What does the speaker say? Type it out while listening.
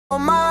All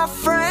my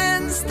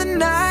friends, the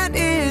night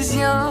is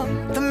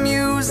young, the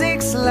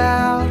music's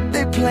loud,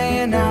 they're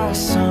playing our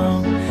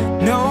song.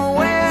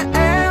 Nowhere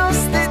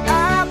else that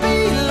I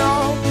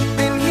belong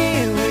than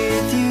here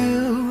with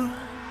you,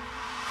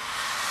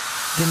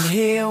 than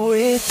here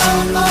with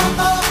you.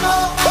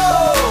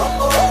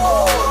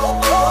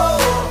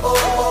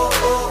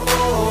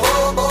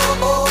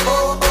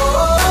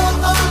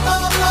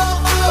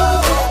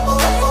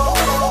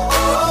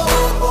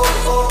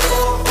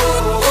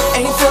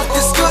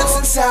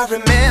 I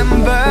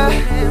remember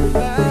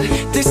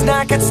this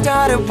night got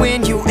started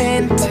when you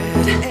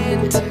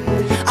entered.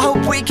 I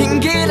hope we can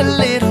get a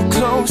little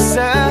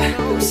closer,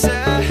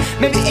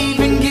 maybe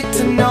even get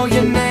to know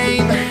your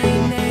name.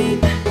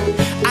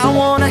 I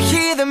wanna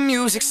hear the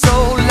music so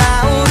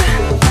loud.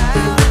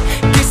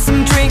 Get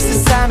some drinks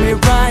inside me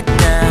right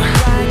now.